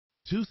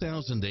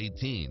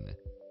2018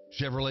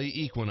 Chevrolet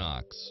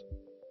Equinox.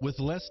 With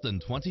less than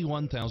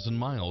 21,000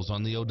 miles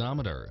on the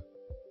odometer,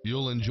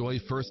 you'll enjoy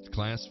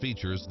first-class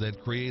features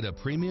that create a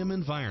premium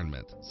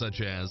environment,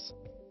 such as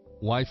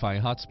Wi-Fi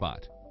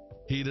hotspot,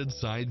 heated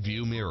side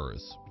view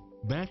mirrors,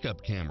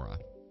 backup camera,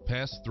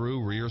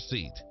 pass-through rear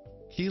seat,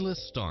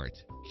 keyless start,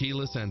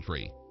 keyless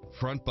entry,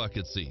 front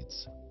bucket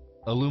seats,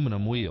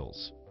 aluminum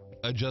wheels,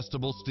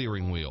 adjustable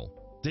steering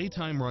wheel,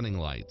 daytime running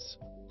lights,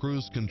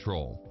 cruise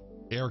control,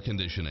 air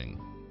conditioning,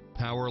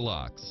 power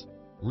locks,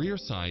 rear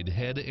side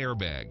head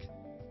airbag,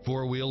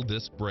 four-wheel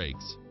disc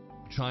brakes,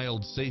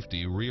 child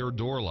safety rear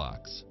door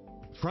locks,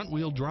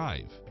 front-wheel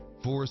drive,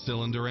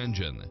 four-cylinder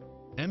engine,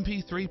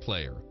 MP3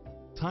 player,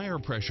 tire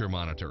pressure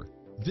monitor.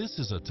 This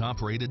is a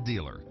top-rated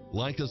dealer.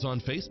 Like us on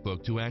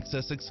Facebook to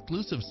access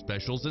exclusive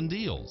specials and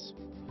deals.